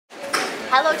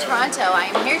Hello Toronto, I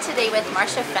am here today with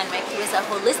Marsha Fenwick, who is a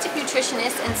holistic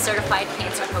nutritionist and certified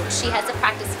cancer coach. She has a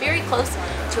practice very close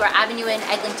to our Avenue in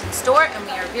Eglinton store, and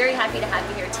we are very happy to have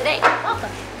you here today. Welcome.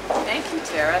 Thank you,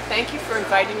 Tara. Thank you for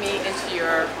inviting me into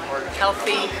your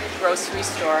healthy grocery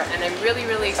store, and I'm really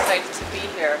excited to be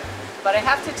here. But I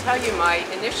have to tell you, my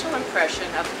initial impression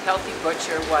of the Healthy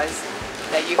Butcher was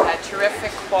that you had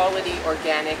terrific quality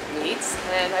organic meats,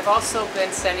 and I've also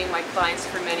been sending my clients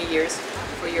for many years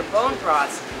for your bone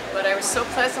broths. But I was so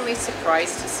pleasantly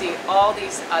surprised to see all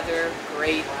these other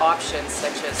great options,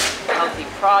 such as healthy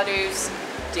produce,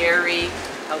 dairy,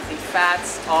 healthy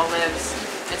fats, olives,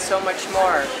 and so much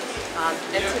more.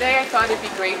 And today I thought it'd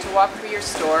be great to walk through your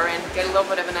store and get a little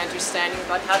bit of an understanding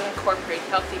about how to incorporate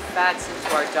healthy fats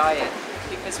into our diet,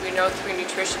 because we know through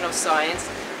nutritional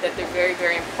science that they're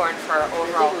very important for our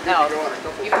overall health,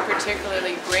 even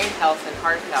particularly brain health and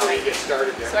heart health.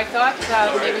 So I thought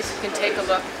maybe we can take a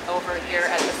look over here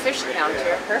at the fish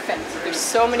counter. Perfect. There's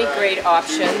so many great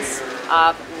options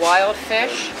of wild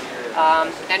fish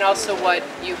and also what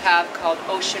you have called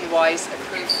ocean-wise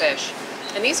approved fish.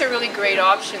 And these are really great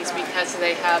options because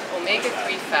they have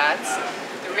omega-3 fats,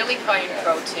 they're really high in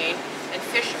protein, and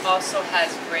fish also has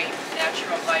great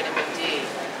natural vitamin D.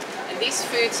 And these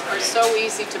foods are so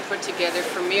easy to put together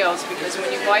for meals because when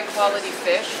you buy quality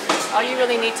fish, all you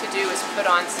really need to do is put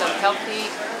on some healthy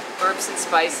herbs and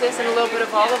spices and a little bit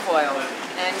of olive oil,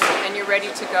 and you're ready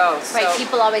to go. Right, so,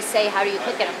 people always say, how do you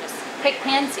cook it? I'm just quick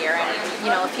pans here and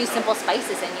a few simple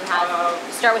spices, and you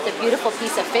start with a beautiful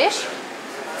piece of fish.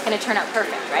 It's going to turn out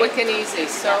perfect, right? Quick and easy.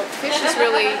 So fish is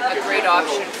really a great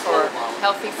option for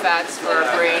healthy fats for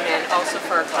our brain and also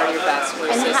for our cardiovascular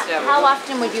system. How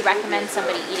often would you recommend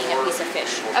somebody eating a piece of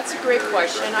fish? That's a great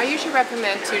question. I usually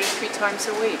recommend 2 to 3 times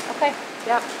a week. Okay.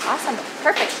 Yep. Awesome.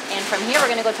 Perfect. And from here,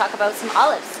 we're going to go talk about some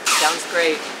olives. Sounds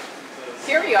great.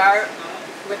 Here we are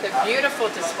with a beautiful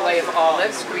display of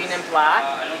olives, green and black,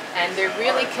 and they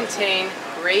really contain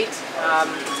great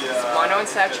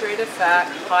monounsaturated fat,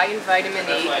 high in vitamin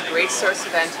E, a great source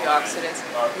of antioxidants,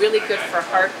 really good for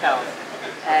heart health.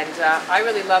 And I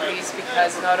really love these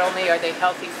because not only are they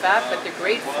healthy fat, but they're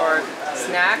great for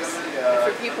snacks and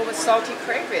for people with salty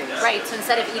cravings. Right, so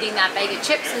instead of eating that bag of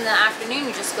chips in the afternoon,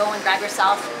 you just go and grab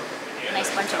yourself a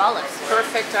nice bunch of olives.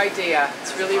 Perfect idea.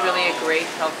 It's really a great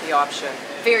healthy option.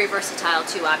 Very versatile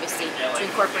too, obviously, to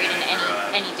incorporate in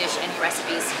any dish, any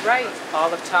recipes. Right.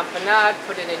 Olive tamponade,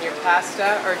 put it in your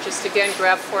pasta, or just again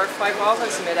grab 4 or 5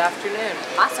 olives mid-afternoon.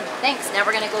 Awesome, thanks. Now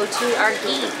we're going to go to our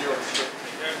ghee.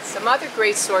 Some other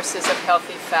great sources of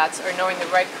healthy fats are knowing the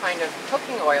right kind of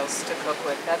cooking oils to cook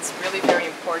with. That's really very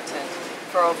important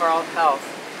for overall health.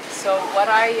 So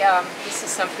this is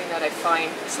something that I find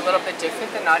is a little bit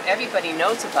different that not everybody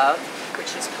knows about,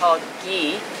 which is called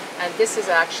ghee. And this is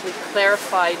actually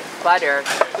clarified butter.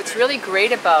 What's really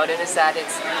great about it is that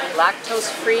it's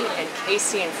lactose-free and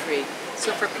casein-free.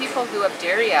 So for people who have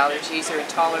dairy allergies or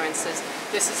intolerances,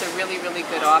 this is a really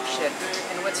good option.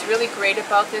 And what's really great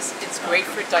about this, it's great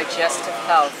for digestive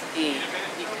health, ghee,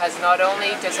 because not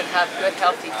only does it have good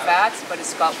healthy fats, but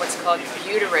it's got what's called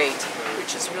butyrate,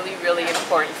 which is really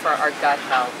important for our gut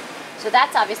health. So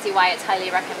that's obviously why it's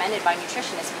highly recommended by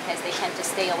nutritionists, because they tend to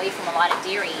stay away from a lot of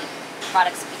dairy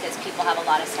products because people have a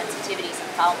lot of sensitivities and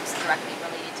problems directly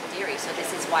related to dairy. So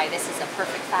this is why this is a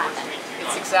perfect fat then.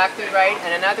 It's exactly right.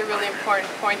 And another really important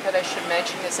point that I should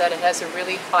mention is that it has a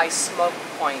really high smoke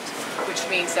point, which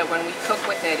means that when we cook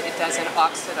with it, it doesn't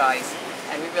oxidize.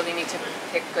 And we really need to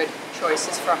pick good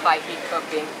choices for high heat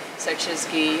cooking, such as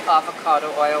ghee,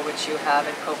 avocado oil, which you have,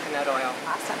 and coconut oil.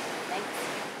 Awesome. Thanks.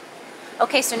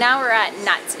 Okay, so now we're at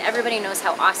nuts, and everybody knows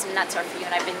how awesome nuts are for you,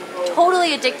 and I've been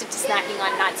totally addicted to snacking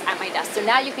on nuts at my desk. So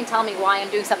now you can tell me why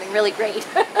I'm doing something really great.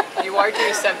 You are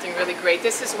doing something really great.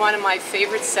 This is one of my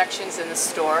favorite sections in the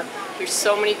store. There's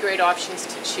so many great options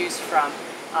to choose from.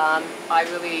 I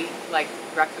really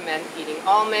recommend eating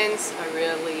almonds. I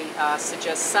really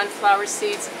suggest sunflower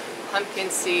seeds, pumpkin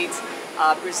seeds.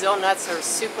 Brazil nuts are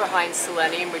super high in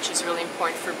selenium, which is really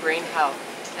important for brain health.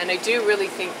 And I do really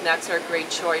think nuts are a great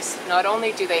choice. Not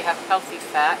only do they have healthy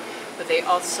fat, but they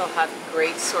also have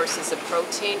great sources of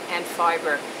protein and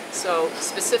fiber. So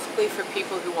specifically for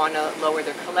people who want to lower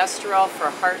their cholesterol, for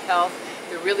heart health,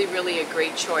 they're really a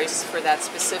great choice for that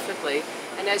specifically.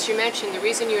 And as you mentioned, the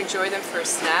reason you enjoy them for a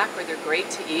snack or they're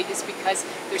great to eat is because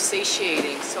they're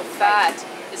satiating. So fat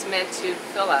is meant to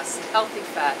fill us, healthy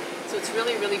fat. So it's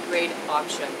really great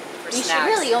option for snacks. You should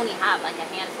really only have like a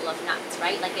handful of nuts,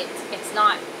 right? Like it's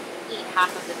not eat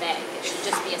half of the bag. It should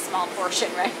just be a small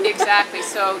portion, right? Exactly.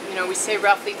 So, we say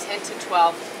roughly 10 to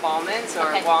 12 almonds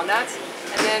or walnuts.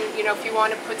 And then, you know, if you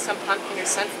want to put some pumpkin or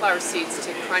sunflower seeds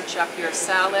to crunch up your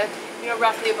salad, you know,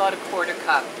 roughly about a quarter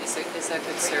cup is a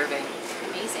good serving.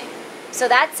 Amazing. So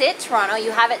that's it, Toronto.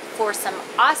 You have it for some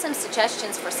awesome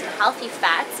suggestions for some healthy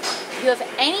fats. If you have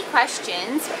any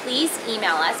questions, please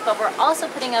email us, but we're also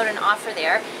putting out an offer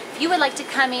there. If you would like to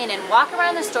come in and walk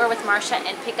around the store with Marsha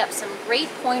and pick up some great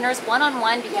pointers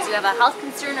one-on-one because you have a health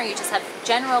concern or you just have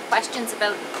general questions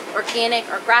about organic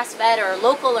or grass-fed or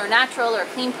local or natural or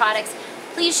clean products,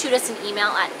 please shoot us an email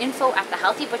at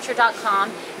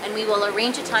info@thehealthybutcher.com and we will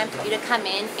arrange a time for you to come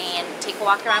in and take a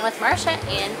walk around with Marsha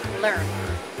and learn.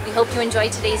 We hope you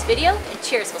enjoyed today's video, and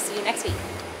cheers. We'll see you next week.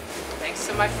 Thanks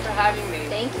so much for having me.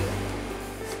 Thank you.